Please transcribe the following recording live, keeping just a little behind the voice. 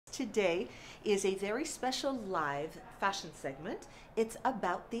today is a very special live fashion segment. It's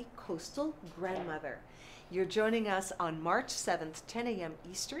about the coastal grandmother. You're joining us on March 7th, 10 a.m.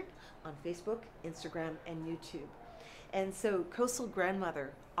 Eastern on Facebook, Instagram, and YouTube. And so, coastal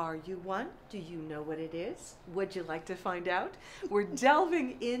grandmother, are you one? Do you know what it is? Would you like to find out? We're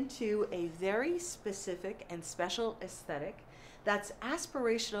delving into a very specific and special aesthetic that's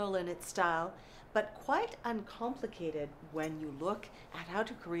aspirational in its style, but quite uncomplicated when you look at how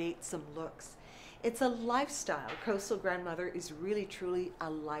to create some looks. It's a lifestyle. Coastal grandmother is really, truly a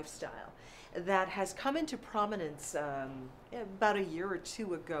lifestyle that has come into prominence about a year or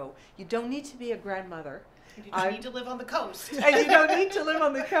two ago. You don't need to be a grandmother. You don't need to live on the coast. And you don't need to live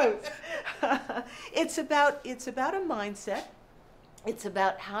on the coast. It's about a mindset. It's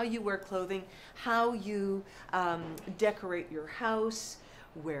about how you wear clothing, how you decorate your house,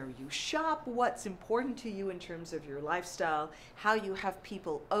 where you shop, what's important to you in terms of your lifestyle, how you have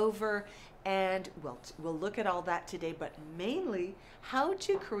people over, and we'll look at all that today, but mainly how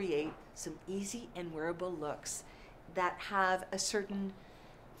to create some easy and wearable looks that have a certain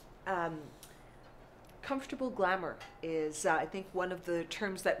comfortable glamour is, I think, one of the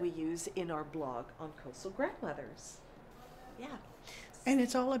terms that we use in our blog on Coastal Grandmothers. Yeah. And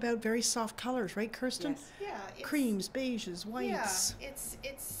it's all about very soft colors, right, Kirsten? Yes. Yeah. Creams, beiges, whites. Yeah,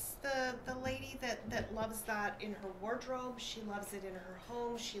 it's the lady that loves that in her wardrobe. She loves it in her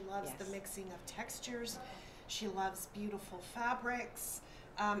home. She loves the mixing of textures. She loves beautiful fabrics.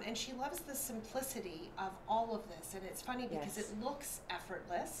 And she loves the simplicity of all of this. And it's funny because it looks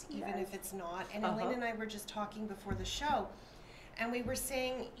effortless, even if it's not. And Elaine and I were just talking before the show, and we were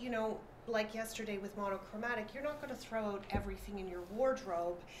saying, you know, like yesterday with monochromatic, you're not going to throw out everything in your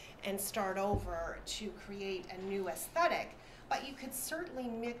wardrobe and start over to create a new aesthetic, but you could certainly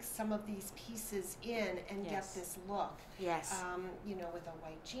mix some of these pieces in and get this look. Yes. You know, with a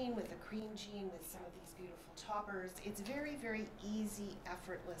white jean, with a cream jean, with some of these beautiful toppers. It's very, very easy,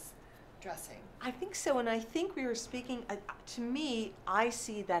 effortless dressing. I think so, and I think we were speaking, to me, I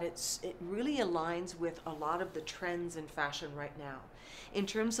see that it really aligns with a lot of the trends in fashion right now. In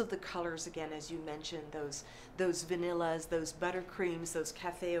terms of the colors, again, as you mentioned, those vanillas, those buttercreams, those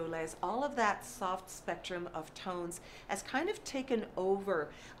cafe au laits, all of that soft spectrum of tones has kind of taken over,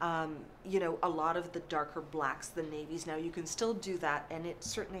 you know, a lot of the darker blacks, the navies. Now, you can still do that, and it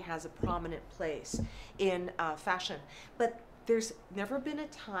certainly has a prominent place in fashion. But there's never been a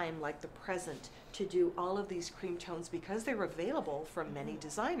time like the present to do all of these cream tones because they're available from many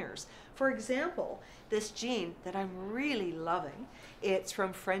designers. For example, this jean that I'm really loving, it's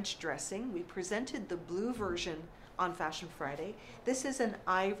from French Dressing. We presented the blue version on Fashion Friday. This is an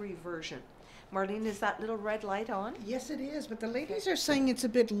ivory version. Marlene, is that little red light on? Yes, it is, but the ladies are saying it's a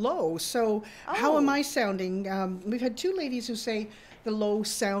bit low, so how am I sounding? We've had two ladies who say the low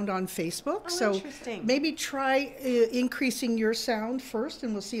sound on Facebook, so interesting. Maybe try increasing your sound first,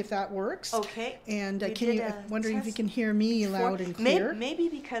 and we'll see if that works. Okay. And wondering if you can hear me loud and clear? Maybe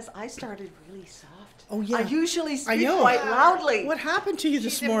because I started really soft. Oh, yeah. I usually speak quite loudly. What happened to you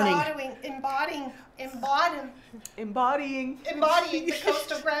this morning? Embodying the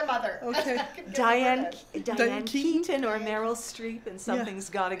coastal grandmother. Okay. Diane Keaton or Meryl Streep, and Something's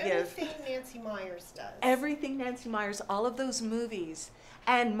Gotta Give. Everything Nancy Myers does. Everything Nancy Myers, all of those movies.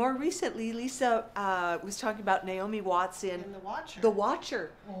 And more recently, Lisa was talking about Naomi Watts in The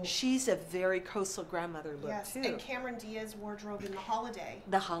Watcher. Oh. She's a very coastal grandmother look, too. And Cameron Diaz's wardrobe in The Holiday.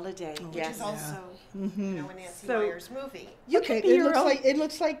 The Holiday, which is also you know, a Nancy Myers movie. It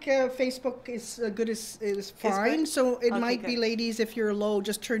looks like Facebook is good is fine. So it might be, ladies, if you're low,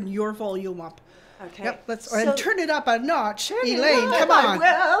 just turn your volume up. Okay. Yep, and turn it up a notch. Elaine, come on.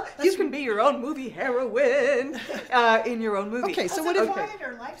 Well, you can be your own movie heroine in your own movie. Okay, so what if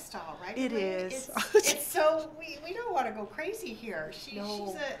quieter lifestyle, right? It is. It's so we don't want to go crazy here. She's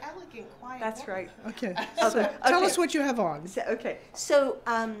an elegant, quiet. That's woman. right. Okay. So tell us what you have on. So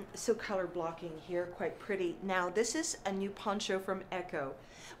color blocking here, quite pretty. Now this is a new poncho from Echo.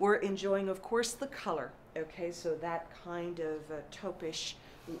 We're enjoying, of course, the color. Okay, so that kind of taupe-ish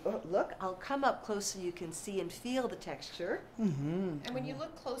look. I'll come up close so you can see and feel the texture. And when you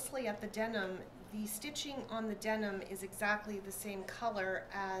look closely at the denim, the stitching on the denim is exactly the same color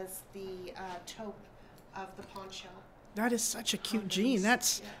as the taupe of the poncho. That is such a cute jean.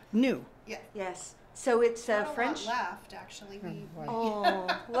 That's new. Yeah. Yes. So it's French. Left actually. Oh,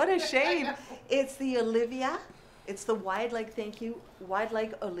 what a shame! It's the Olivia It's the wide leg, thank you, wide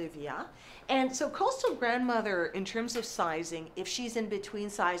leg Olivia. And so Coastal Grandmother, in terms of sizing, if she's in between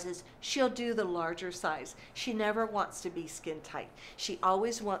sizes, she'll do the larger size. She never wants to be skin tight. She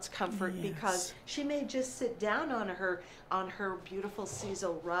always wants comfort because she may just sit down on her beautiful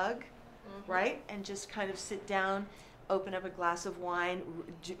sisal rug, right? And just kind of sit down, open up a glass of wine,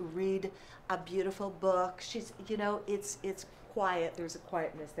 read a beautiful book. She's, you know, it's quiet. There's a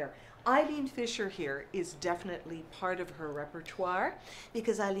quietness there. Eileen Fisher here is definitely part of her repertoire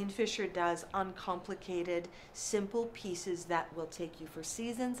because Eileen Fisher does uncomplicated, simple pieces that will take you for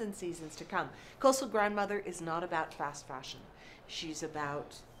seasons and seasons to come. Coastal Grandmother is not about fast fashion. She's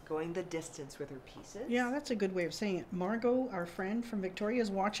about going the distance with her pieces. Yeah, that's a good way of saying it. Margot, our friend from Victoria, is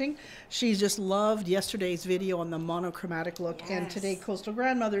watching. She just loved yesterday's video on the monochromatic look, and today Coastal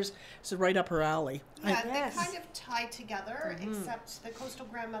Grandmothers is right up her alley. Yeah, they kind of tie together, except the Coastal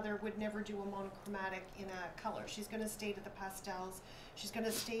Grandmother would never do a monochromatic in a color. She's going to stay to the pastels. She's going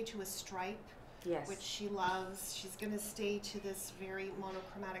to stay to a stripe, which she loves. She's going to stay to this very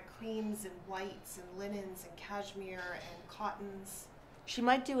monochromatic creams and whites and linens and cashmere and cottons. She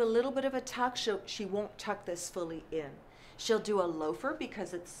might do a little bit of a tuck. She won't tuck this fully in. She'll do a loafer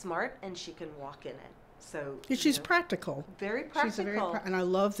because it's smart and she can walk in it. So she's practical. Very practical. And I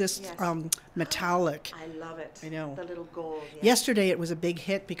love this metallic. I love it. I know. The little gold. Yes. Yesterday it was a big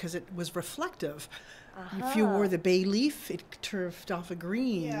hit because it was reflective. If you wore the bay leaf, it turfed off a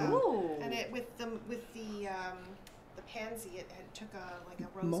green. Yeah. Ooh. And it with the pansy, it took a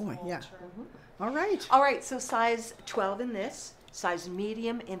rose gold. Yeah. All right. So size 12 in this. Size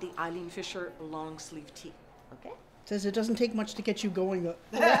medium in the Eileen Fisher long sleeve tee. Okay. Says it doesn't take much to get you going.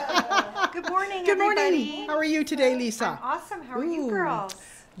 Good morning, Good morning. Everybody. How are you today, Lisa? I'm awesome. How are you girls?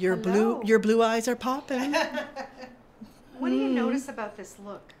 Your blue eyes are popping. What do you notice about this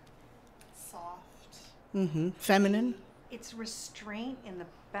look? Soft. Feminine. It's restraint in the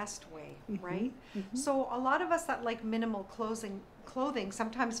best way, right? So a lot of us that like minimal clothing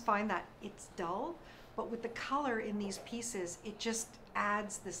sometimes find that it's dull. But with the color in these pieces, it just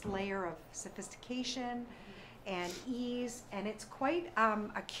adds this layer of sophistication and ease, and it's quite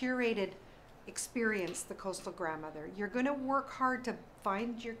a curated experience, the Coastal Grandmother. You're going to work hard to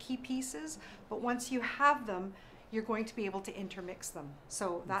find your key pieces, but once you have them, you're going to be able to intermix them.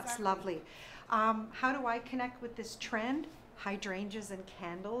 So that's lovely. How do I connect with this trend? Hydrangeas and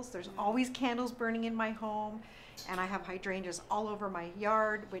candles. There's always candles burning in my home. And I have hydrangeas all over my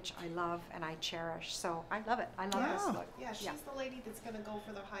yard, which I love and I cherish. So I love it. I love this look. Yeah, she's the lady that's going to go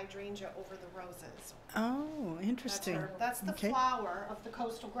for the hydrangea over the roses. Oh, interesting. That's the flower of the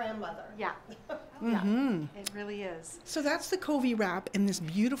Coastal Grandmother. Yeah. It really is. So that's the Covey wrap in this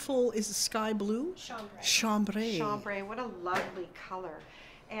beautiful, is it sky blue? Chambray. Chambray. What a lovely color.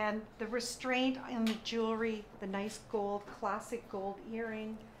 And the restraint in the jewelry, the nice gold, classic gold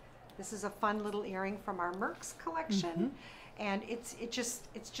earring. This is a fun little earring from our Merck's collection, and it's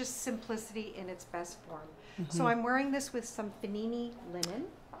just simplicity in its best form. So I'm wearing this with some Fanini linen.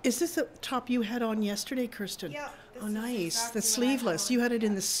 Is this the top you had on yesterday, Kirsten? Yeah. Oh, nice. Exactly the sleeveless. You had it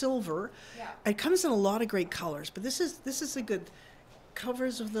in the silver. Yeah. It comes in a lot of great colors, but this is a good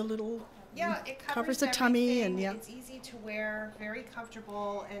covers of the little. Yeah, it covers the tummy and it's easy to wear, very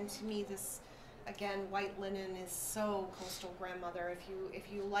comfortable, and to me this. Again, white linen is so Coastal Grandmother.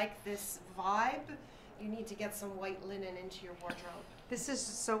 If you like this vibe, you need to get some white linen into your wardrobe. This is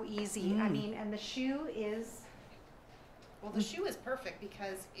so easy. I mean, and the shoe is... Well, the shoe is perfect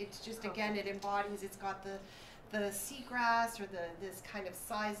because it's just, again, it embodies, it's got the seagrass or this kind of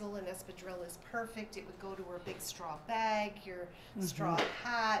sisal and espadrille is perfect. It would go to her big straw bag, your straw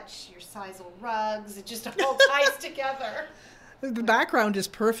hat, your sisal rugs. It just all ties together. The background is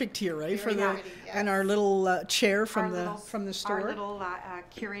perfect here, right? Very pretty, and our little chair from the store. Our little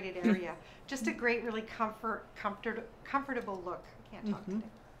curated area. Just a great, really comfortable look. I can't talk today.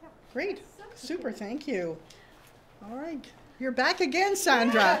 Yeah. Great, super, thank you. All right, you're back again,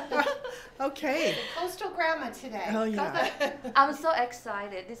 Sandra. Okay. Coastal Grandma today. Oh yeah. I'm so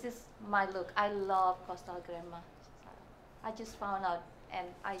excited. This is my look. I love Coastal Grandma. I just found out, and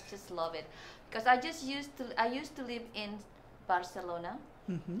I just love it because I used to live in Barcelona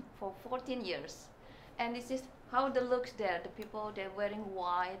for 14 years, and this is how the looks there. The people, they're wearing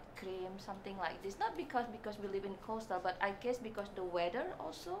white, cream, something like this. Not because we live in coastal, but I guess because the weather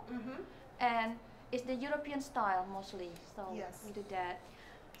also, and it's the European style mostly. So we do that.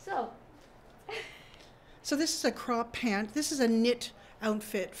 So this is a crop pant. This is a knit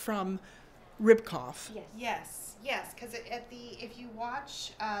outfit from Ribkoff. Yes. Yes, because if you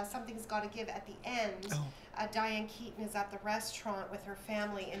watch Something's Gotta Give at the end, Oh. Diane Keaton is at the restaurant with her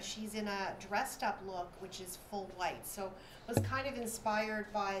family, and she's in a dressed up look, which is full white. So was kind of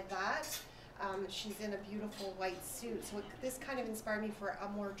inspired by that. She's in a beautiful white suit, so this kind of inspired me for a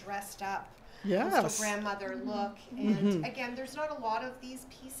more dressed up Yes. coastal grandmother look. And again, there's not a lot of these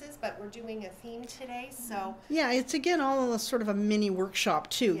pieces, but we're doing a theme today, so Yeah, it's again all a sort of a mini workshop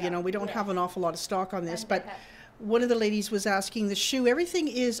too. Yeah. You know, we don't have an awful lot of stock on this, And but they have- one of the ladies was asking the shoe. Everything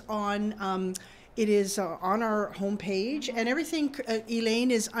is on. It is on our homepage, and everything. Elaine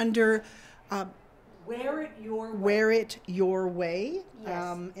is under. Wear it your way. Wear it your way.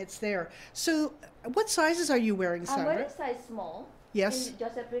 Yes. It's there. So, what sizes are you wearing, I'm Sandra? wearing size small. Yes. In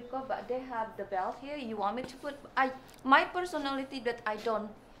Joseph Rico, but they have the belt here. You want me to put? My personality that I don't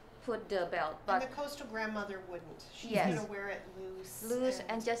put the belt, and but the coastal grandmother wouldn't. She's Yes. gonna wear it loose. loose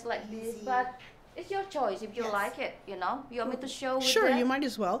and just like this. easy. But it's your choice if you Yes. like it. You know, you want me to show with Sure, that? you might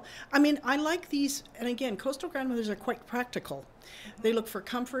as well. I mean, I like these, and again, coastal grandmothers are quite practical. They look for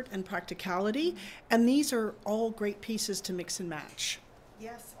comfort and practicality, and these are all great pieces to mix and match.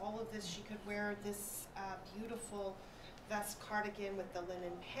 Yes, all of this. She could wear this beautiful vest cardigan with the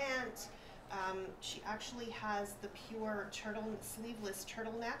linen pant. She actually has the pure sleeveless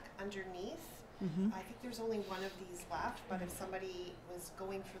turtleneck underneath. I think there's only one of these left, but if somebody was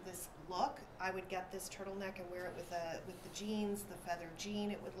going for this look, I would get this turtleneck and wear it with the jeans, the feather jean.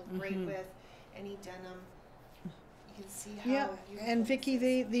 It would look great with any denim. You can see how Yeah, beautiful and this Vicky, is.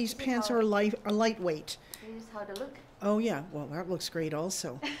 these This is pants how- are lightweight. This is how they look. Oh yeah, well that looks great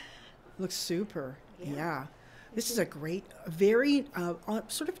also. Looks super. Yeah. This is a great, very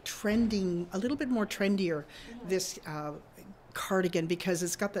sort of trending, a little bit more trendier, this cardigan, because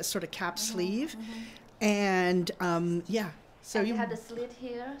it's got that sort of cap sleeve. And yeah, so and you they have the slit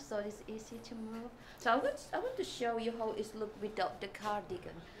here, so it's easy to move. So I want to show you how it looks without the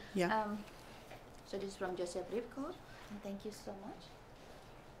cardigan. Yeah. So this is from Joseph Ripco, and thank you so much.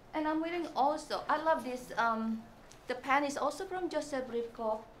 And I'm wearing also, I love this, the pant is also from Joseph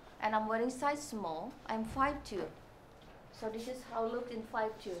Ripco, and I'm wearing size small. I'm 5'2". So this is how it looks in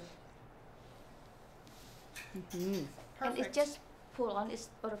 5'2". And Perfect. it's just pull on, it's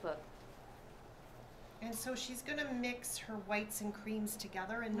perfect. And so she's going to mix her whites and creams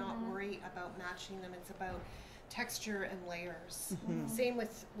together and not worry about matching them. It's about texture and layers. Same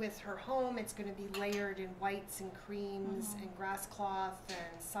with her home. It's going to be layered in whites and creams and grass cloth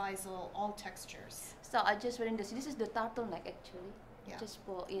and sisal, all textures. So I just wearing this. This is the turtleneck actually. Yeah. Just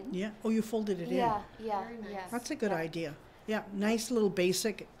pull in. yeah. Oh, you folded it in. Yeah. Very nice. Yeah. That's a good Yeah. idea. Yeah, nice little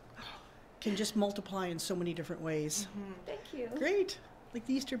basic. Can just multiply in so many different ways. Thank you. Great, like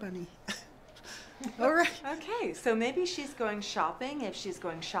the Easter Bunny. All right. Okay, so maybe she's going shopping. If she's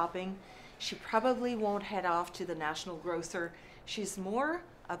going shopping, she probably won't head off to the National Grocer. She's more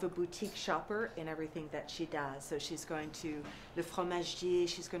of a boutique shopper in everything that she does. So she's going to Le Fromagier,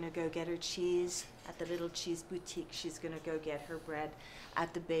 she's going to go get her cheese at the little cheese boutique. She's going to go get her bread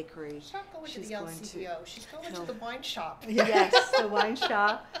at the bakery. She's not going She's to the going to- LCBO. She's going No. to the wine shop. Yes, the wine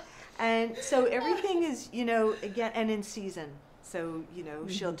shop. And so everything is, you know, again, and in season. So, you know,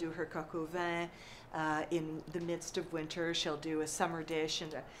 she'll do her coq au vin in the midst of winter. She'll do a summer dish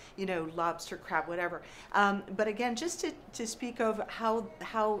and, you know, lobster, crab, whatever. But again, just to speak of how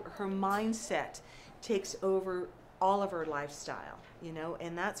her mindset takes over all of her lifestyle, you know,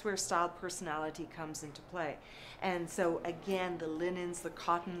 and that's where style personality comes into play. And so again, the linens, the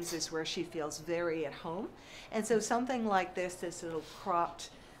cottons is where she feels very at home. And so something like this little cropped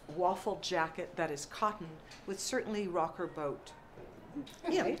waffle jacket that is cotton would certainly rock her boat.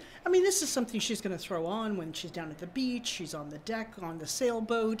 Yeah, I mean, this is something she's going to throw on when she's down at the beach, she's on the deck, on the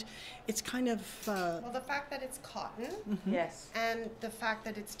sailboat. It's kind of, Well, the fact that it's cotton Yes. and the fact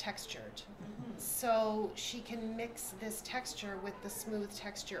that it's textured. So she can mix this texture with the smooth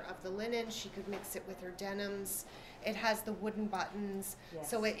texture of the linen. She could mix it with her denims. It has the wooden buttons.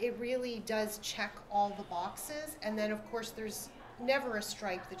 So Yes. it really does check all the boxes. And then, of course, there's never a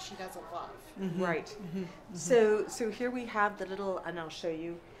stripe that she doesn't love. Right. So here we have the little, and I'll show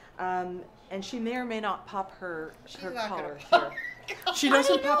you. And she may or may not pop her She's her not gonna collar pop. here. she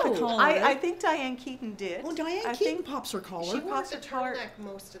doesn't pop the No, collar. I think Diane Keaton did. Oh, Diane I Keaton think pops her collar. She wore pops the her collar turtleneck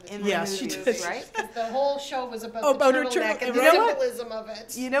most of the in time. the Yes, she movies, does. right? 'Cause the whole show was about Oh, the about her turtleneck turtle- and You the know what? symbolism of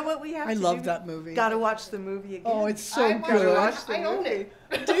it. You know what we have I to love do? that movie. Gotta watch the movie again. Oh, it's so I watch good. it. Watch the I own movie.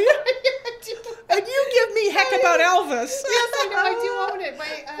 it. Do you? I do. And you give me heck about Elvis. Yes, I know. I do own it.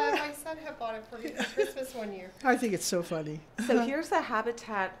 My son had bought it for me for Christmas one year. I think it's so funny. So here's the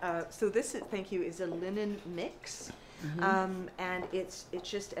habitat. So this is, thank you, is a linen mix. And it's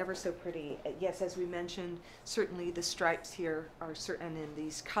just ever so pretty. Yes, as we mentioned, certainly the stripes here are certain in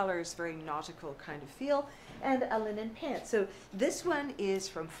these colors, very nautical kind of feel, and a linen pant. So this one is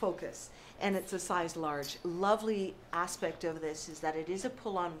from Focus, and it's a size large. Lovely aspect of this is that it is a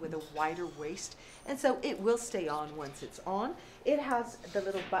pull-on with a wider waist, and so it will stay on once it's on. It has the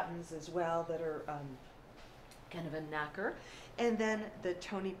little buttons as well that are kind of a knacker, and then the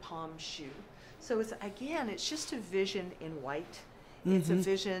Tony Palm shoe. So it's, again, it's just a vision in white. It's a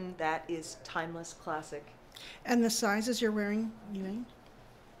vision that is timeless, classic. And the sizes you're wearing, Elaine?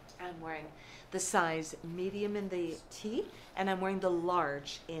 I'm wearing the size medium in the tee, and I'm wearing the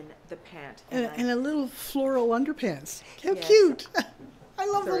large in the pant. And a little floral underpants. How Yes. cute. I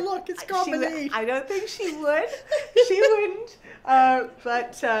love the Sorry. look. It's She combination. I don't think she would. She wouldn't. Yeah.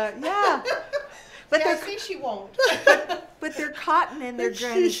 But Yeah, I they're think she won't. but they're cotton and they're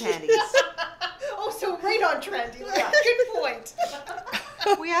granny panties. Oh, so right on trend. Good point.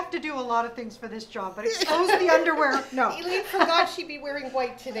 We have to do a lot of things for this job, but expose the underwear, no. Elaine forgot she'd be wearing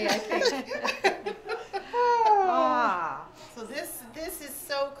white today, I think. Ah. So this is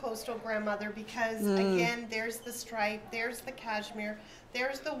so coastal, grandmother, because again, there's the stripe, there's the cashmere,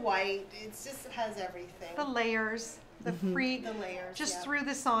 there's the white. It just has everything. The layers, the free, The layers. just yeah. threw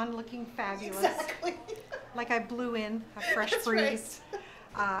this on looking fabulous. Exactly. Like I blew in a fresh That's breeze.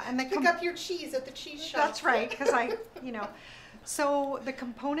 And the Pick up your cheese at the cheese shop. That's right, because so the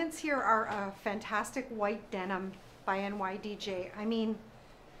components here are a fantastic white denim by NYDJ. I mean,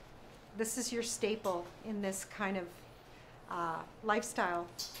 this is your staple in this kind of lifestyle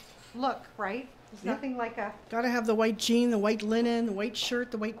look, right? There's Yeah. nothing like a Got to have the white jean, the white linen, the white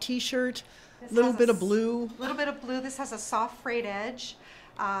shirt, the white t-shirt, This a little has bit a of blue. little bit of blue. This has a soft frayed edge,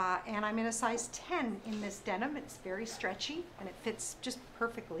 and I'm in a size 10 in this denim. It's very stretchy, and it fits just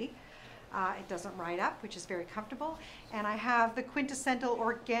perfectly. It doesn't ride up, which is very comfortable. And I have the quintessential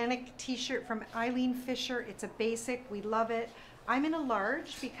organic t-shirt from Eileen Fisher. It's a basic. We love it. I'm in a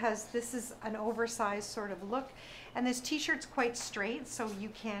large because this is an oversized sort of look. And this t-shirt's quite straight, so you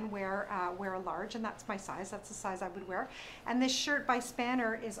can wear a large, and that's my size. That's the size I would wear. And this shirt by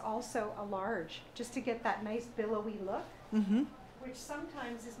Spanner is also a large, just to get that nice billowy look, which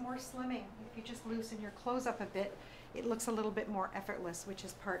sometimes is more slimming. If you just loosen your clothes up a bit, it looks a little bit more effortless, which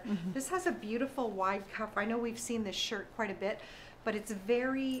is part. This has a beautiful wide cuff. I know we've seen this shirt quite a bit, but it's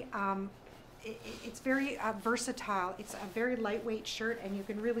very versatile. It's a very lightweight shirt, and you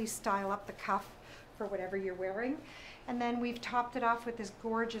can really style up the cuff for whatever you're wearing. And then we've topped it off with this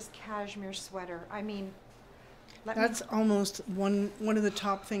gorgeous cashmere sweater. I mean, That's almost one of the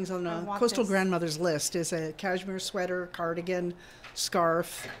top things on I a want coastal this. grandmother's list is a cashmere sweater, cardigan,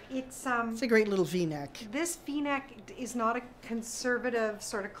 scarf. it's It's a great little V-neck. this V-neck is not a conservative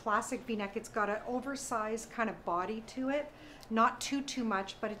sort of classic V-neck. It's got an oversized kind of body to it, not too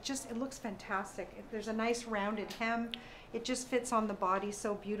much, but it looks fantastic. There's a nice rounded hem. It just fits on the body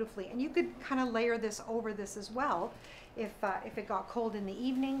so beautifully, and you could kind of layer this over this as well, if it got cold in the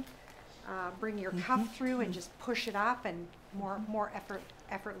evening. Bring your cuff through and just push it up, and more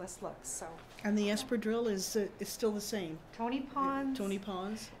effortless looks. So And the espadrille is still the same. Tony Pons. Tony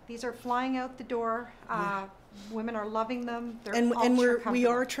Pons. These are flying out the door. Women are loving them. They're And ultra we comfortable.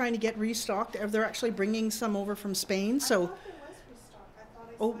 are trying to get restocked. They're actually bringing some over from Spain. So, I thought there was restock. I thought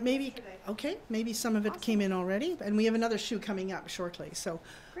I saw it maybe yesterday. okay, maybe some of it came in already, and we have another shoe coming up shortly. So,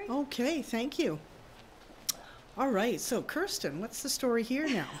 Great. okay, thank you. All right, so Kirsten, what's the story here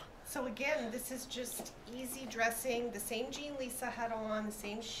now? So again, this is just easy dressing. The same jean Lisa had on, the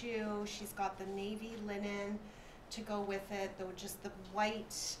same shoe. She's got the navy linen to go with it. Just the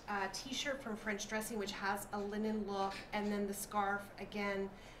white t-shirt from French Dressing, which has a linen look, and then the scarf again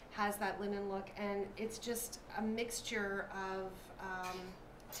has that linen look, and it's just a mixture of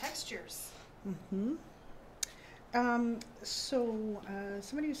textures.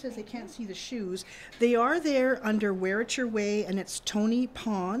 Somebody who says they can't see the shoes, they are there under Wear It Your Way, and it's Tony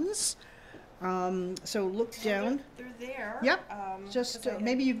Pons. So look down. They're there. Yep. 'Cause I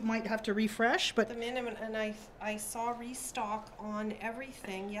Maybe you might have to refresh, but the minimum, and I saw restock on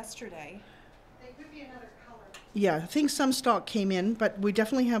everything yesterday. They could be another color. yeah, I think some stock came in, but we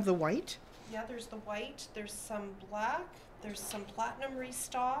definitely have the white. Yeah, there's the white, there's some black, there's some platinum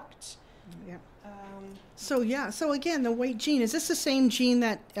restocked. Yeah. Um, So again, the white jean, is this the same jean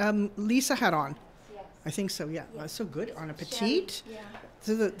that Lisa had on? Yes. I think so, yeah. Yes. So good on a petite. Yeah.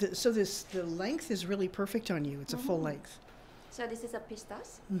 So the length is really perfect on you. It's a full length. So this is a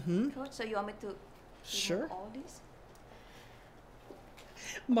pistas coat. So you want me to remove Sure. all these?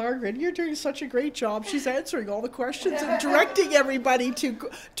 Margaret, you're doing such a great job. She's answering all the questions and directing everybody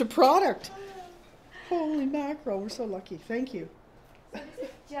to product. Holy mackerel, we're so lucky. Thank you. So this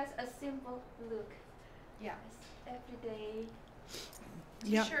is just a simple look. Yeah. It's everyday.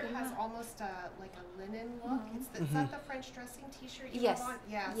 Yeah. T-shirt has almost like a linen look. Is that the French dressing T-shirt you Yes. have on?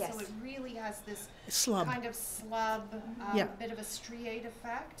 Yeah. Yes. So it really has this Slub. kind of slub, Yeah. bit of a striate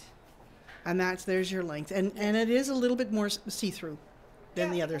effect. And there's your length. And it is a little bit more see-through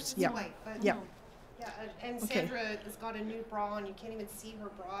than the others. It's Yeah. white, but Yeah. yeah, and Okay. Sandra has got a nude bra on. You can't even see her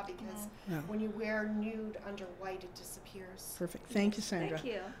bra because No. when you wear nude under white, it disappears. Perfect. Thank you, Sandra.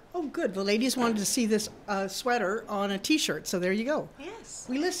 Thank you. Oh, good. The ladies wanted to see this sweater on a T-shirt, so there you go. Yes.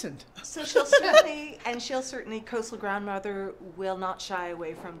 We listened. So she'll certainly, Coastal Grandmother will not shy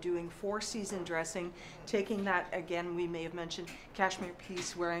away from doing 4-season dressing, taking that, again, we may have mentioned, cashmere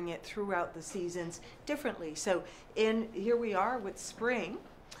piece, wearing it throughout the seasons differently. So here we are with spring.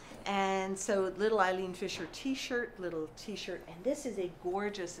 And so little Eileen Fisher t-shirt, and this is a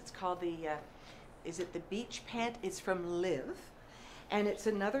gorgeous, it's called is it the beach pant? It's from Liv, and it's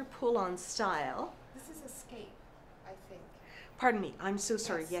another pull-on style. This is Escape, I think. Pardon me, I'm so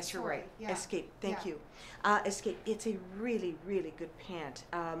sorry. Yes, you're sorry. right. Yeah. Escape, thank Yeah. you. Escape, it's a really, really good pant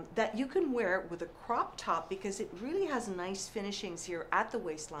that you can wear with a crop top because it really has nice finishings here at the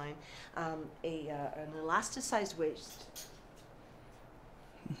waistline, an elasticized waist.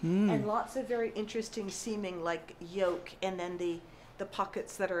 And lots of very interesting seaming like yoke and then the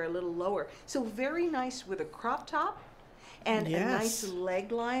pockets that are a little lower. So very nice with a crop top and a nice Yes.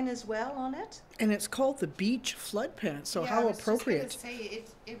 leg line as well on it. And it's called the beach flood pants, so Yeah, how I was appropriate. Just gonna say,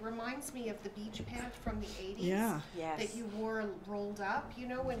 it reminds me of the beach pant from the 80s. Yeah. Yes. That you wore rolled up, you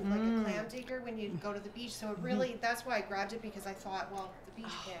know, when like a clam digger when you go to the beach. So it really, that's why I grabbed it, because I thought, well, the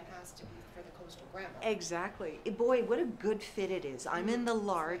beach pant has to be for the coastal grandma. Exactly. Boy, what a good fit it is. I'm in the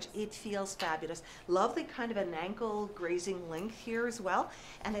large. It feels fabulous. Lovely kind of an ankle grazing length here as well.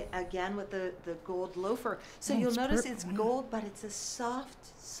 And again with the gold loafer. So you'll it's notice purple, it's yeah. gold, but it's a soft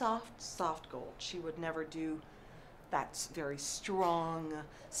gold. She would never do that very strong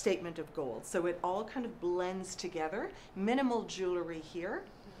statement of gold. So it all kind of blends together. Minimal jewelry here,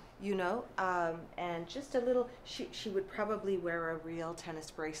 you know, and just a little, she would probably wear a real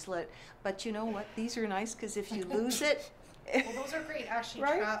tennis bracelet. But you know what? These are nice because if you lose it, Well, those are great, actually.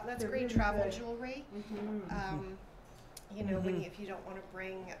 Right? That's They're great really travel good. jewelry. You know, if you don't want to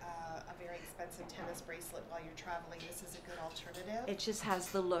bring a very expensive tennis bracelet while you're traveling, this is a good alternative. it just has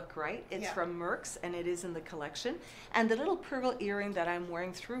the look, right? It's Yeah. from Merck's and it is in the collection. And the little pearl earring that I'm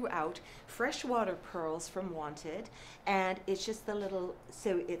wearing throughout, freshwater pearls from Wanted. And it's just the little,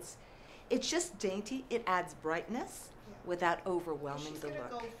 so it's just dainty. It adds brightness Yeah. without overwhelming She's the going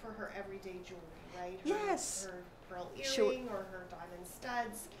to look. go for her everyday jewelry, right? Yes. Her pearl earring Sure. or her diamond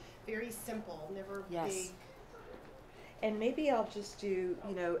studs. Very simple, never Yes. big. And maybe I'll just do,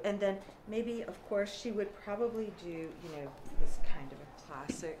 you know, and then maybe, of course, she would probably do, you know, this kind of a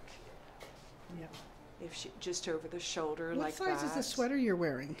classic, Yeah. if she just over the shoulder What like size that. is the sweater you're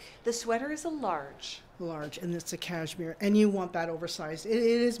wearing? The sweater is a large. Large, and it's a cashmere, and you want that oversized. It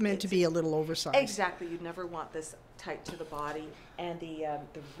is meant to be a little oversized. Exactly. You'd never want this tight to the body. And the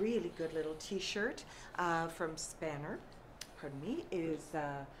really good little T-shirt from Spanner, pardon me, is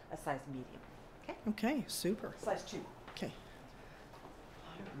a size medium. Okay. Okay, super. Size 2. Okay.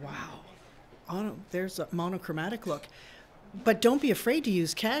 Wow. There's a monochromatic look. But don't be afraid to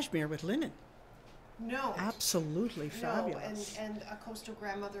use cashmere with linen. No. Absolutely No, fabulous. and a coastal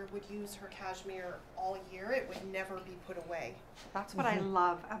grandmother would use her cashmere all year. It would never be put away. That's what I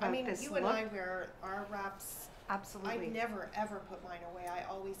love about I mean, this you look. and I wear our wraps. Absolutely. I never ever put mine away. I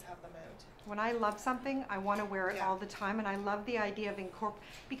always have them out. When I love something, I want to wear it Yeah. all the time, and I love the idea of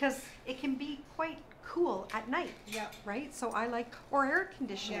because it can be quite cool at night, Yeah. right? So I like, or air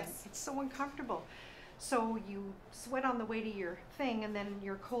conditioning. Yes. It's so uncomfortable. So you sweat on the way to your thing, and then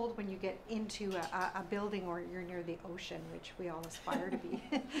you're cold when you get into a building or you're near the ocean, which we all aspire to be.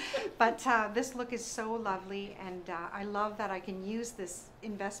 But this look is so lovely, and I love that I can use this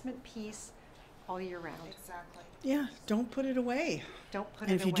investment piece all year round. Exactly. Yeah, don't put it away. Don't put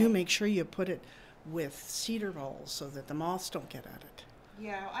And it if you away. do, make sure you put it with cedar balls so that the moths don't get at it.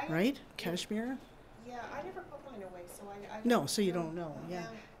 Yeah. Right? Cashmere? Yeah. I never put mine away, so I No, so you don't know, yeah.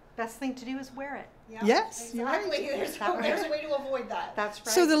 Best thing to do is wear it. Yeah. Yes, you're right. Exactly. There's a way to avoid that. That's right.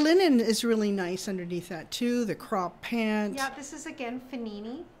 So the linen is really nice underneath that too, the crop pant. Yeah, this is again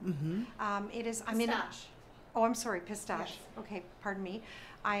Fanini. Mm-hmm. It is. I'm in. Pistache. Oh, I'm sorry, pistache. Yes. Okay, pardon me.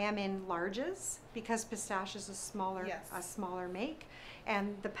 I am in larges because pistache is a smaller Yes. make,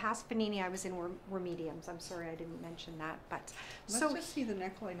 and the past Fanini I was in were mediums. I'm sorry I didn't mention that, but Let's so just see the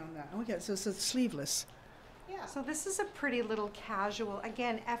neckline on that. Okay, so it's sleeveless. Yeah. So this is a pretty little casual,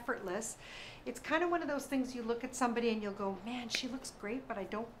 again, effortless. It's kind of one of those things you look at somebody and you'll go, man, she looks great, but I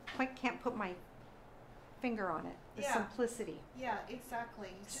can't put my finger on it. The Yeah. simplicity. Yeah, exactly.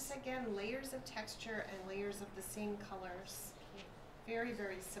 Just again, layers of texture and layers of the same colors. Very,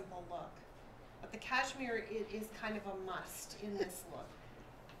 very simple look. But the cashmere, it is kind of a must in this look.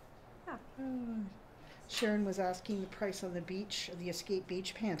 Sharon was asking the price on the beach, the Escape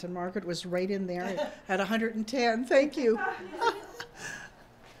Beach pant, and Margaret was right in there at 110. Thank you.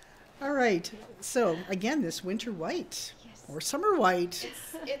 All right. So again, this winter white or summer white.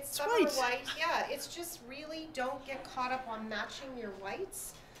 It's summer white. white. Yeah, it's just really don't get caught up on matching your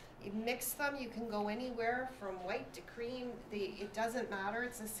whites. You mix them. You can go anywhere from white to cream. It doesn't matter.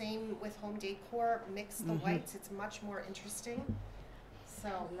 It's the same with home decor. Mix the whites. It's much more interesting. So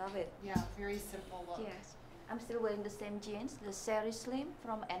I love it. yeah, very simple look. Yes. I'm still wearing the same jeans, the Sari Slim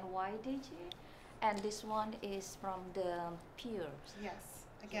from NYDG. And this one is from the Pure. Yes.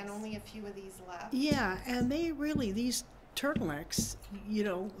 Again, only a few of these left. Yeah, and they really, these turtlenecks, you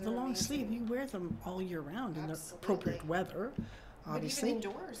know, the They're long sleeve, amazing. you wear them all year round in the Absolutely. appropriate weather, obviously. But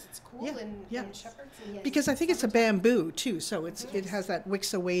even indoors, it's cool Yeah, in yeah. Shepherd's. And Yes. Because I think it's a summertime. bamboo too, so it has that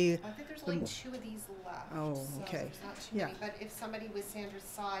wicks away. I think there's only 2 of these left. Oh, so okay. There's not too Yeah. many. But if somebody with Sandra's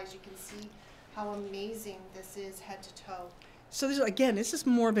size, you can see how amazing this is head to toe. So this is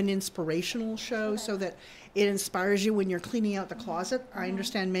more of an inspirational show, so that it inspires you when you're cleaning out the closet. I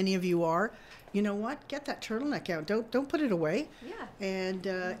understand many of you are. You know what? Get that turtleneck out. Don't put it away. Yeah. And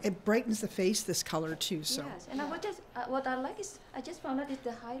it brightens the face, this color too. So Yes. And what I like is, I just found out is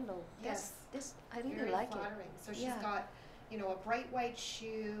the high-low. Yes. This I really Very like flattering. So she's Yeah. got, you know, a bright white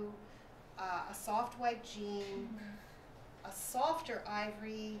shoe, a soft white jean, a softer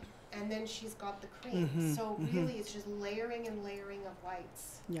ivory, and then she's got the cream. So really, it's just layering and layering of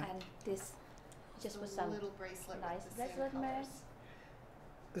whites. yeah. And this just So with a some little bracelet nice with the same bracelet colors.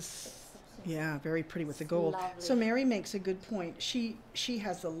 This- yeah, very pretty with the It's gold. lovely. So Mary makes a good point. She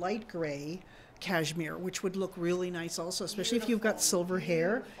has the light gray cashmere, which would look really nice also, especially if you've got Beautiful, silver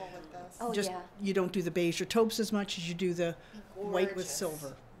hair. beautiful with this. Oh, Just yeah. you don't do the beige or taupes as much as you do the Be white with gorgeous.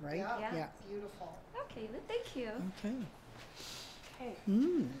 silver, right? Yeah. Yeah. Beautiful. Okay, well, thank you. Okay. Okay.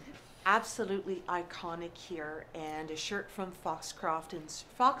 Mm. Absolutely iconic here, and a shirt from Foxcroft. And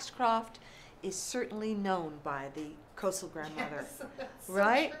Foxcroft is certainly known by the coastal grandmother. Yes, that's so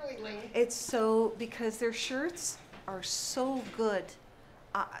Right? true, Elaine. It's so, because their shirts are so good.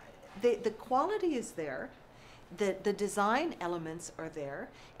 The quality is there, the design elements are there,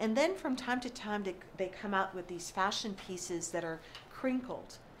 and then from time to time they come out with these fashion pieces that are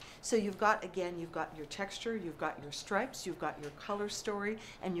crinkled. So you've got your texture, you've got your stripes, you've got your color story,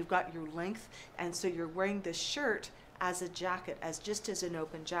 and you've got your length, and so you're wearing this shirt as a jacket, just as an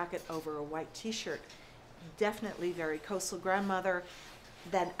open jacket over a white t-shirt. Definitely very coastal grandmother.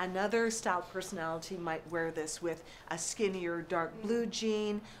 Then another style personality might wear this with a skinnier dark blue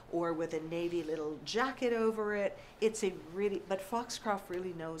jean or with a navy little jacket over it. But Foxcroft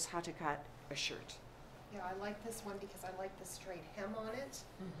really knows how to cut a shirt. Yeah, I like this one because I like the straight hem on it.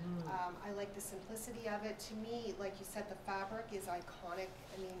 I like the simplicity of it. To me, like you said, the fabric is iconic.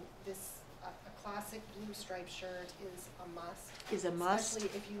 I mean, a classic blue striped shirt is a must. Is a must.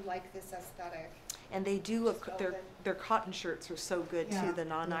 Especially if you like this aesthetic. And they do, Just their open. cotton shirts are so good Yeah. too, the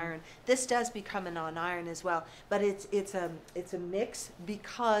non-iron. This does become a non-iron as well, but it's a mix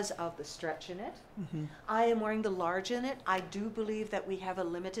because of the stretch in it. I am wearing the large in it. I do believe that we have a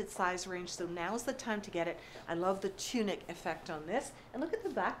limited size range, so now's the time to get it. I love the tunic effect on this. And look at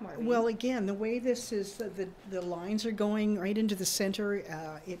the back, Marlene. Well, again, the way this is, the lines are going right into the center.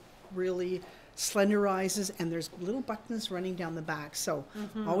 It really slenderizes, and there's little buttons running down the back. So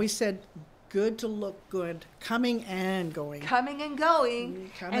always said, good to look good, coming and going. Coming and going.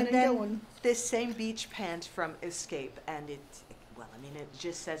 Coming and then going. this same beach pant from Escape, and it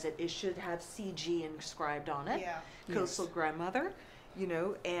just says it should have CG inscribed on it. Yeah. Coastal grandmother,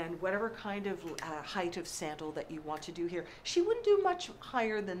 and whatever kind of height of sandal that you want to do here. She wouldn't do much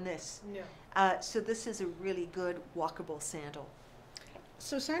higher than this. No. So this is a really good walkable sandal.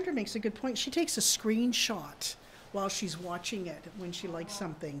 So Sandra makes a good point. She takes a screenshot while she's watching it when she likes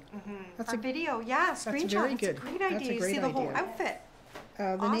something. That's A video, yeah, screenshot. very It's a good. great That's a idea. You great see the whole idea. outfit.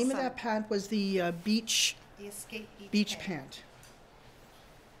 the name of Awesome. that pant was the beach The Escape beach pant.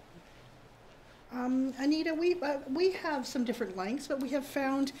 Anita, we have some different lengths, but we have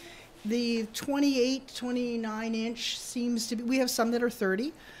found the 28, 29 inch seems to be, we have some that are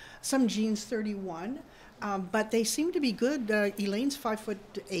 30, some jeans 31, but they seem to be good. Elaine's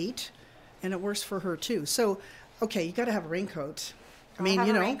 5'8", and it works for her too. So, okay, you got to have a raincoat. I mean, Have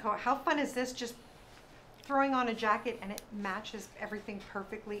you a know, raincoat. How fun is this? Just throwing on a jacket and it matches everything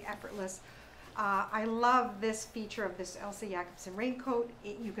perfectly, effortless. I love this feature of this Elsa Jacobsen raincoat.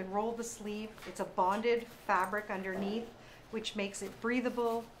 You can roll the sleeve. It's a bonded fabric underneath, which makes it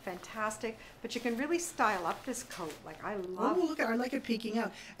breathable, fantastic. But you can really style up this coat. Like, I love Oh, look at, I like it peeking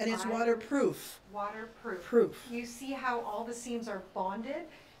out. And it's waterproof. waterproof. Proof. You see how all the seams are bonded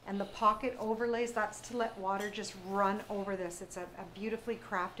and the pocket overlays, that's to let water just run over this. It's a beautifully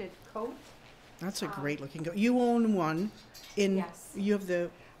crafted coat. That's a great looking coat. You own one in, Yes. you have the,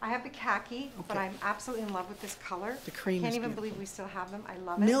 I have the khaki, but Okay. I'm absolutely in love with this color. The cream I can't is even beautiful. believe we still have them. I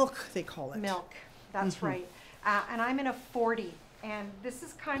love it. milk, they call it. Milk, that's right. And I'm in a 40, and this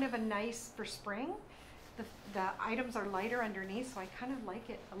is kind of a nice for spring. The items are lighter underneath, so I kind of like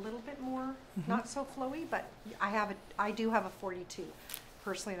it a little bit more, not so flowy, but I do have a 42.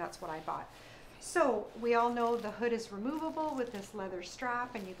 Personally, that's what I bought. So we all know the hood is removable with this leather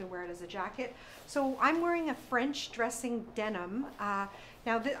strap, and you can wear it as a jacket. So I'm wearing a French dressing denim.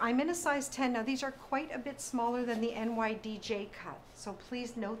 Now I'm in a size 10. Now these are quite a bit smaller than the NYDJ cut. So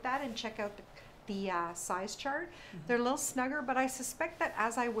please note that and check out the size chart. They're a little snugger, but I suspect that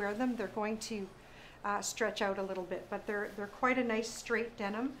as I wear them, they're going to stretch out a little bit. But they're quite a nice straight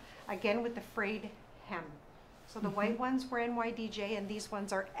denim, again with the frayed hem. So the white ones were NYDJ, and these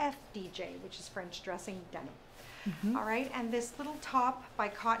ones are FDJ, which is French dressing denim. All right, and this little top by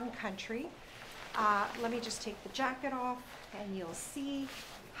Cotton Country. Let me just take the jacket off, and you'll see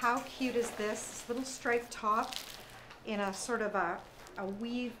how cute is this. This little striped top in a sort of a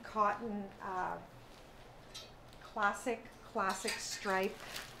weave cotton classic stripe,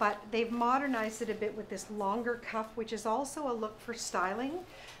 but they've modernized it a bit with this longer cuff, which is also a look for styling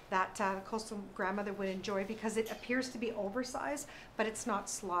that coastal grandmother would enjoy, because it appears to be oversized, but it's not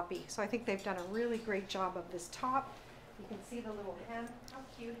sloppy. So I think they've done a really great job of this top. You can see the little hem, how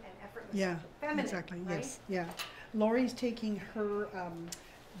cute and effortless. Yeah, Feminine, exactly, right? yes, yeah. Lori's taking her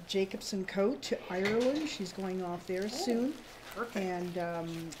Jacobsen coat to Ireland. She's going off there soon. Perfect. And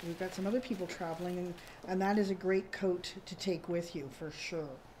we've got some other people traveling, and that is a great coat to take with you for sure.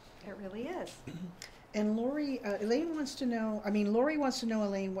 It really is. And Lori, Elaine wants to know, Lori wants to know,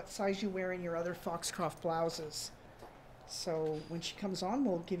 Elaine, what size you wear in your other Foxcroft blouses. So when she comes on,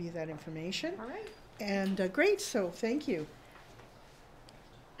 we'll give you that information. All right. And great, so thank you.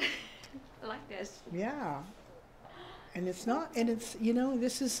 I like this. Yeah. And it's not, and it's,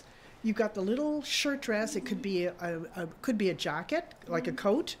 this is, you've got the little shirt dress. It could be a jacket, like a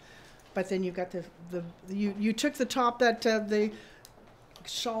coat, but then you've got you took the top that, the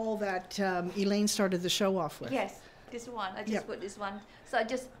shawl that Elaine started the show off with. Yes, this one. I just Yep. put this one. So it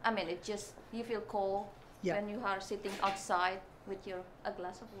just, you feel cold Yeah. when you are sitting outside with a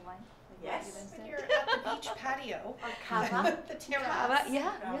glass of wine. like what you When said. you're at the beach patio, Or kava. the terrace. Kava,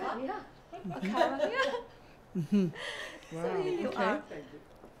 yeah. Or kava, yeah. Wow. So here you Okay. are.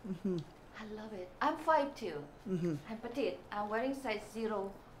 I love it. I'm 5'2". I'm petite. I'm wearing size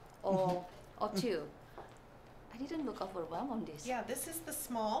 0 or 2. I didn't look overwhelmed on this. Yeah, this is the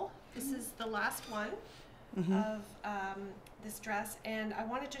small. This is the last one of this dress, and I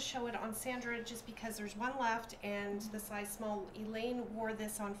wanted to show it on Sandra just because there's one left, and the size small. Elaine wore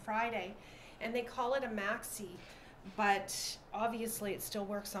this on Friday, and they call it a maxi, but obviously it still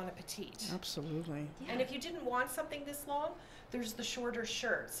works on a petite. Absolutely. Yeah. And if you didn't want something this long, there's the shorter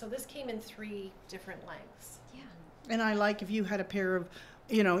shirt. So this came in 3 different lengths. Yeah. And I like if you had a pair of,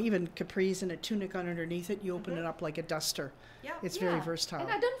 even capris and a tunic underneath it, you open it up like a duster. Yeah. It's very Yeah. versatile. And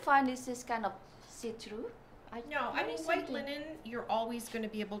I don't find this is kind of see-through. No, I mean, Very white simple. linen, you're always going to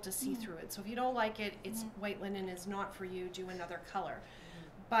be able to see through it. So if you don't like it, it's white linen is not for you. Do another color.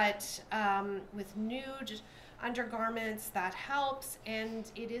 But with nude undergarments, that helps,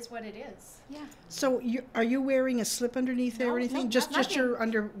 and it is what it is. Yeah. So are you wearing a slip underneath there or No, anything? no, Just nothing. your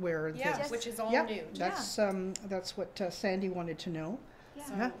underwear and Yeah, things? which is all Yep, nude. that's what Sandy wanted to know. Yeah.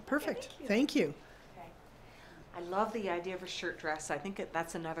 Yeah, perfect. thank you. Thank you. I love the idea of a shirt dress. I think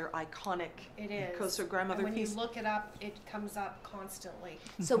that's another iconic It is. coastal grandmother and when piece. you look it up, it comes up constantly.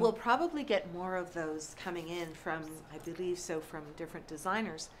 So we'll probably get more of those coming in from, I believe so, from different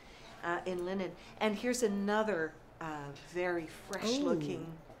designers in linen. And here's another very fresh looking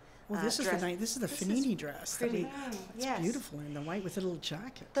Well, this is dress. this is the This is Fanini dress. that pretty. it's Yes. beautiful in the white with a little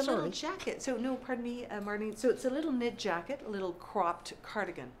jacket. The Sorry. little jacket. So no, pardon me, Marlene. So it's a little knit jacket, a little cropped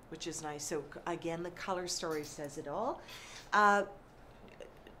cardigan, which is nice. So again, the color story says it all.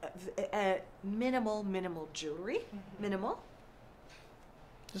 Minimal jewelry, minimal.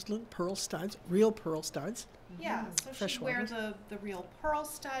 Just little pearl studs, real pearl studs. Yeah, so Fresh she'd wear ones. the real pearl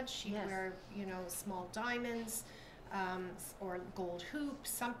stud. She'd Yes. wear, small diamonds or gold hoops,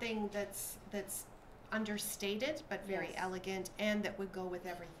 something that's understated, but very Yes. elegant, and that would go with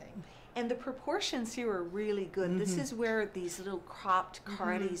everything. And the proportions here are really good. This is where these little cropped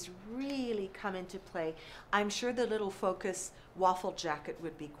cardies really come into play. I'm sure the little focus waffle jacket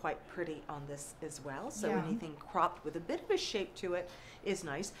would be quite pretty on this as well. So Yeah. anything cropped with a bit of a shape to it is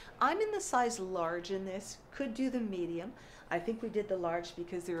nice. I'm in the size large in this, could do the medium. I think we did the large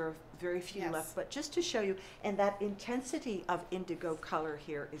because there are very few Yes. left, but just to show you, and that intensity of indigo color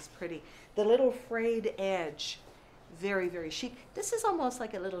here is pretty. The little frayed edge, very, very chic. This is almost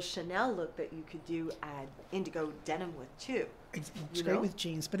like a little Chanel look that you could do indigo denim with too. It's You great know? with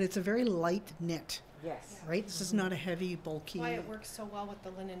jeans, but it's a very light knit, Yes. right? This is not a heavy, bulky. Why it works so well with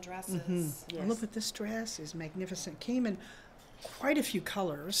the linen dresses. Yes. Oh, look at this dress is magnificent. Came in quite a few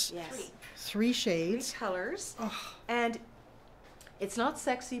colors, Yes. three Three shades. colors. Oh, And it's not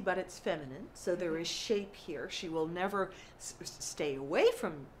sexy, but it's feminine. So there is shape here. She will never stay away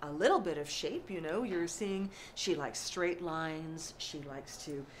from a little bit of shape. You know, you're seeing she likes straight lines. She likes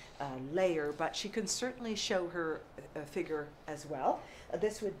to layer, but she can certainly show her figure as well.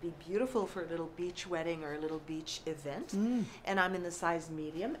 This would be beautiful for a little beach wedding or a little beach event. And I'm in the size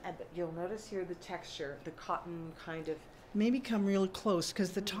medium. But you'll notice here the texture, the cotton kind of. maybe come real close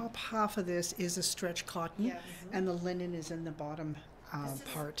because the top half of this is a stretch cotton, Yes. and the linen is in the bottom This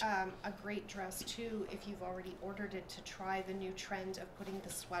part. is a great dress too if you've already ordered it to try the new trend of putting the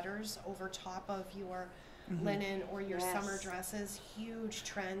sweaters over top of your linen or your summer Yes. dresses. Huge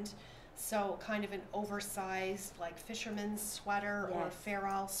trend. So kind of an oversized like fisherman's sweater or Yes.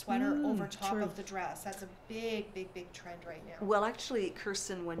 Farrell sweater over top true. of the dress. That's a big, big, big trend right now. Well, actually,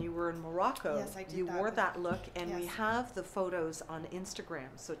 Kirsten, when you were in Morocco, Yes, I did you that wore with- that look, and we yes. have the photos on Instagram.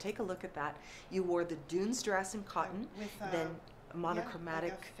 So take a look at that. You wore the Dunes dress in cotton, With then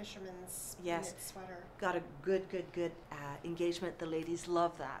monochromatic. like a fisherman's Yes. knit sweater. Got a good engagement. The ladies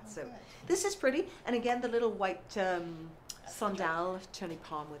love that. So good. this is pretty. And again, the little white sandal Tony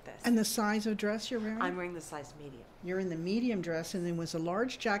Palm with this. And the size of dress you're wearing? I'm wearing the size medium. You're in the medium dress, and there was a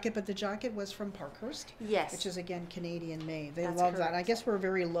large jacket, but the jacket was from Parkhurst, Yes. which is again Canadian made. They That's love that. I correct. guess we're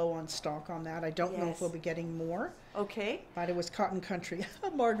very low on stock on that. I don't know if Yes. we'll be getting more, Okay. but it was Cotton Country.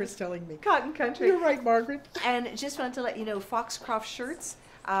 Margaret's telling me. Cotton Country. You're right, Margaret. And just wanted to let you know, Foxcroft shirts,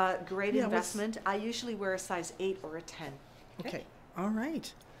 great Yeah, what's- investment. I usually wear a size 8 or a 10. Okay. All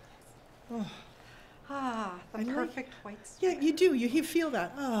right. Oh, Ah, the I like- perfect white yeah, sweater. you do. You feel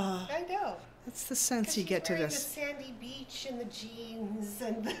that. Ah, I know. that's the sense 'Cause you she's get to wearing this. the sandy beach and the jeans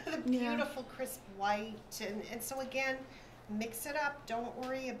and the Yeah. beautiful crisp white, and so again, mix it up. Don't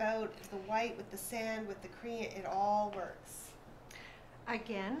worry about the white with the sand with the cream. It all works.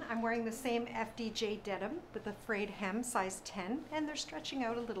 Again, I'm wearing the same FDJ denim with the frayed hem, size 10, and they're stretching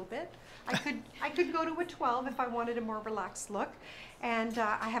out a little bit. I could go to a 12 if I wanted a more relaxed look. And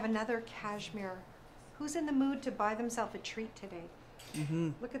I have another cashmere. Who's in the mood to buy themselves a treat today?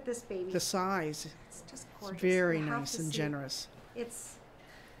 Look at this baby. The size. It's just It's gorgeous. very You have nice to and see. generous. It's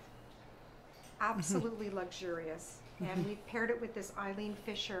absolutely luxurious. And we paired it with this Eileen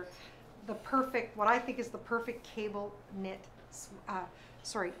Fisher, what I think is the perfect cable knit,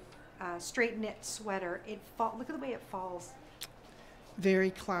 straight knit sweater. Look at the way it falls. Very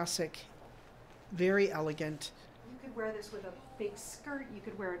classic. Very elegant. You could wear this with a big skirt. You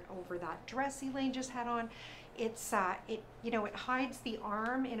could wear it over that dress Elaine just had on. It hides the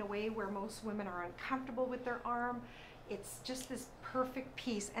arm in a way where most women are uncomfortable with their arm. It's just this perfect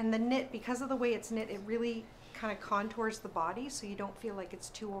piece. And the knit, because of the way it's knit, it really kind of contours the body so you don't feel like it's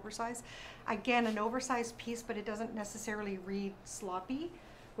too oversized. Again, an oversized piece, but it doesn't necessarily read sloppy,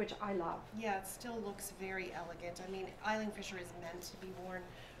 which I love. Yeah, it still looks very elegant. I mean, Eileen Fisher is meant to be worn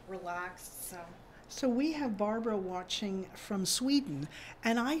relaxed, so. So we have Barbara watching from Sweden,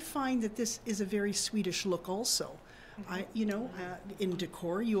 and I find that this is a very Swedish look also. In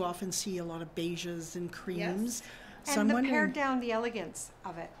decor, you often see a lot of beiges and creams. Yes. And the Someone pared down the elegance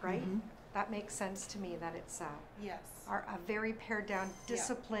of it, right? Mm-hmm. That makes sense to me that it's Yes. a very pared down,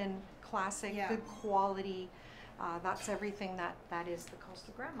 disciplined, classic, Yeah. good quality. That's everything that is the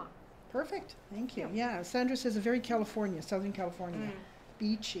Coastal Grandma. Perfect. Thank you. Yeah, Sandra says a very California, Southern California.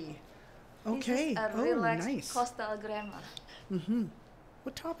 Beachy. Okay. This is a Oh, relaxed nice. coastal grandma. Mm-hmm.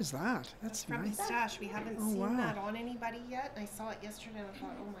 What top is that? That's From nice. Stash. We haven't Oh, seen wow. that on anybody yet. I saw it yesterday and I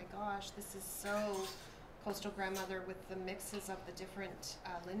thought, oh my gosh, this is so Coastal Grandmother with the mixes of the different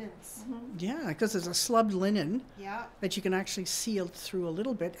linens. Yeah, because there's a slubbed linen Yeah. that you can actually seal through a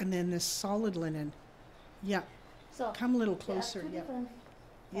little bit, and then this solid linen. Yeah, So come a little there are closer. two Yeah. different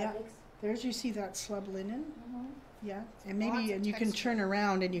Yeah. fabrics. There's, you see that slub linen? Yeah, and Lots maybe, of and you can texture. turn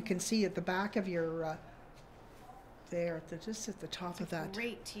around and you can see at the back of your there, just at the top of that.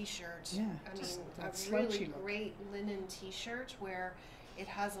 Great t-shirt. Yeah, I just mean, that a slouchy really look. great linen t-shirt where it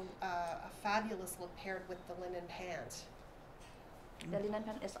has a fabulous look paired with the linen pant. The linen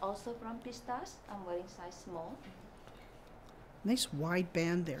pant is also from Pistas. I'm wearing size small. Nice wide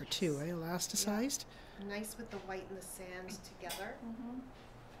band there too, elasticized. Nice with the white and the sand together.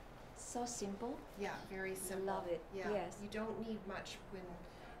 So simple. Yeah, very simple. Love it. Yeah. Yes. You don't need much when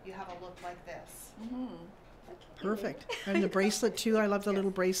you have a look like this. Perfect. And the bracelet too. I love the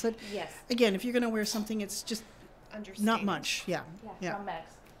little bracelet. Yes. Again, if you're going to wear something, it's just Understated. not much. Yeah. Yeah, Yeah. from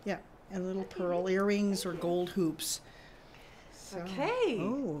Max. Yeah. And little pearl earrings or gold hoops. So, Okay.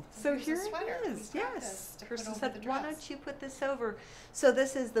 Oh. So Here's a here sweater. it We is. got Yes. this to put Kirsten over said, the "Why dress." don't you put this over?" So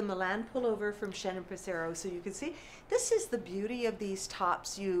this is the Milan pullover from Shannon Pesero. So you can see this is the beauty of these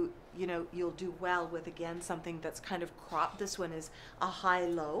tops. You know you'll do well with again something that's kind of cropped. This one is a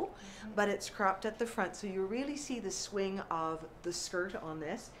high-low, but it's cropped at the front, so you really see the swing of the skirt on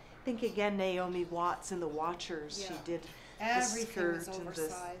this. Think again, Naomi Watts in the Watchers. She Yeah. did Everything the was skirt and this.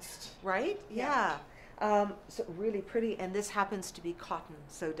 oversized. Right? Yeah. So really pretty, and this happens to be cotton,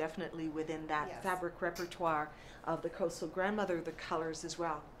 so definitely within that Yes. fabric repertoire of the Coastal Grandmother, the colors as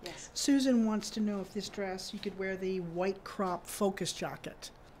well. Yes. Susan wants to know if this dress you could wear the white crop focus jacket.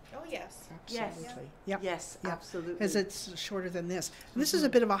 Oh yes. Yes. Absolutely. Yep. Yes, Yep. absolutely. Because it's shorter than this. And this is a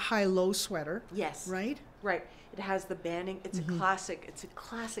bit of a high-low sweater, Yes. right? Right. It has the banding. It's a classic. It's a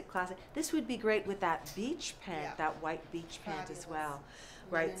classic. This would be great with that beach pant, Yeah. that white beach pant as Fabulous. well.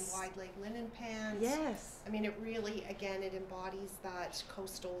 Right. Linen, wide leg linen pants. Yes. I mean, it really, again, it embodies that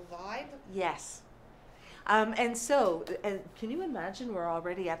coastal vibe. Yes. And so, can you imagine we're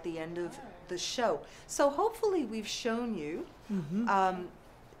already at the end of the show? So hopefully we've shown you,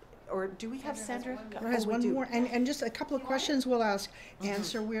 or do we have Sandra? Sandra has one more. There has we one do. more, and just a couple of questions we'll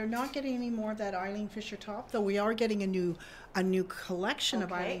answer. We're not getting any more of that Eileen Fisher top, though we are getting a new collection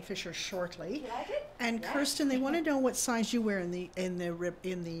of Okay. Eileen Fisher shortly. You like it? And Kirsten, they want to know what size you wear in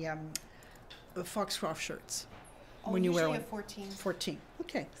the Foxcroft shirts when you wear Usually one. a 14. 14.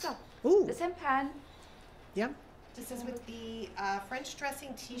 Okay. So, Ooh. the same pant. Yeah. This is with the French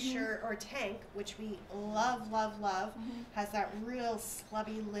dressing t-shirt or tank, which we love, love, love. Has that real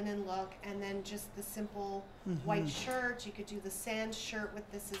slubby linen look, and then just the simple white shirt. You could do the sand shirt with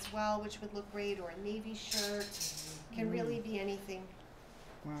this as well, which would look great, or a navy shirt. Can really be anything.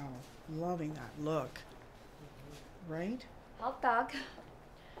 Wow. Loving that look. Right? Hot dog.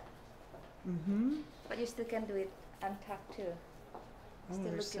 Mm-hmm. But you still can do it untucked too. Oh, Still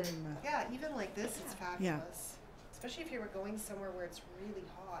there's look good. some. Yeah, even like this, it's fabulous. Especially if you were going somewhere where it's really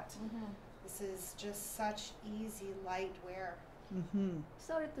hot. This is just such easy, light wear.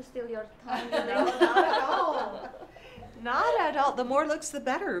 Sorry to steal your time. Not at all. Not at all. The more looks, the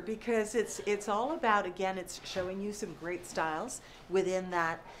better, because it's all about, again, it's showing you some great styles within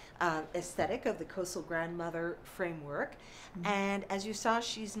that aesthetic of the Coastal Grandmother framework. And as you saw,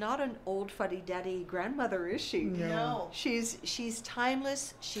 she's not an old fuddy-duddy grandmother, is she? No. She's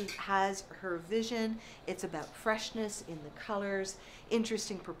timeless. She has her vision. It's about freshness in the colors,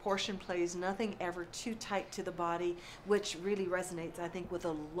 interesting proportion plays, nothing ever too tight to the body, which really resonates, I think, with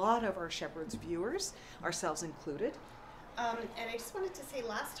a lot of our Shepherd's viewers, ourselves included. And I just wanted to say,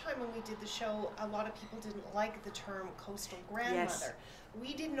 last time when we did the show, a lot of people didn't like the term coastal grandmother. Yes.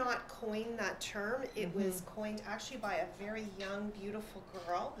 We did not coin that term. It was coined actually by a very young, beautiful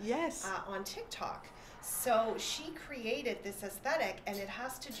girl Yes. on TikTok. So she created this aesthetic, and it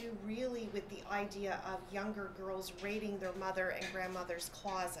has to do really with the idea of younger girls raiding their mother and grandmother's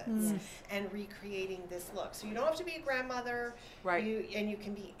closets and recreating this look. So you don't have to be a grandmother, Right. and you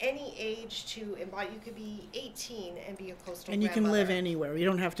can be any age to embody. You could be 18 and be a coastal And you can grandmother. live anywhere. You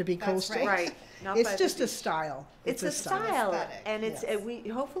don't have to be That's coastal. right. Not It's by the just a beach. style. It's a style, Aesthetic, and it's yes. we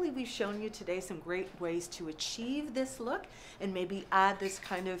hopefully we've shown you today some great ways to achieve this look, and maybe add this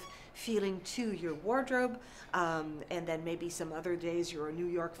kind of feeling to your wardrobe, and then maybe some other days you're a New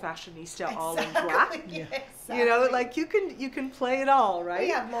York fashionista all in black. Yeah. You know, like you can play it all, right? We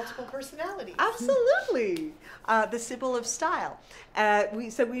have multiple personalities. Absolutely. The symbol of style.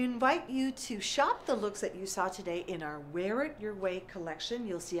 So we invite you to shop the looks that you saw today in our Wear It Your Way collection.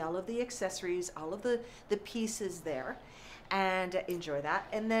 You'll see all of the accessories, all of the pieces there, and enjoy that.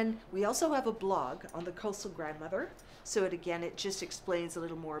 And then we also have a blog on the Coastal Grandmother. So it just explains a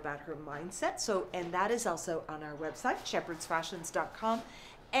little more about her mindset. So, and that is also on our website, shepherdsfashions.com.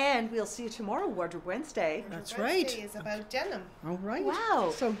 And we'll see you tomorrow, Wardrobe Wednesday. That's Wednesday right. is about denim. All right.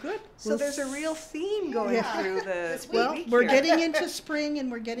 Wow. So good. So We'll there's a real theme going Yeah. through the This week. Well, week we're here. getting into spring, and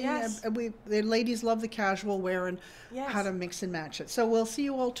we're getting Yes. the ladies love the casual wear and Yes. how to mix and match it. So we'll see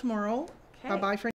you all tomorrow. Okay. Bye bye for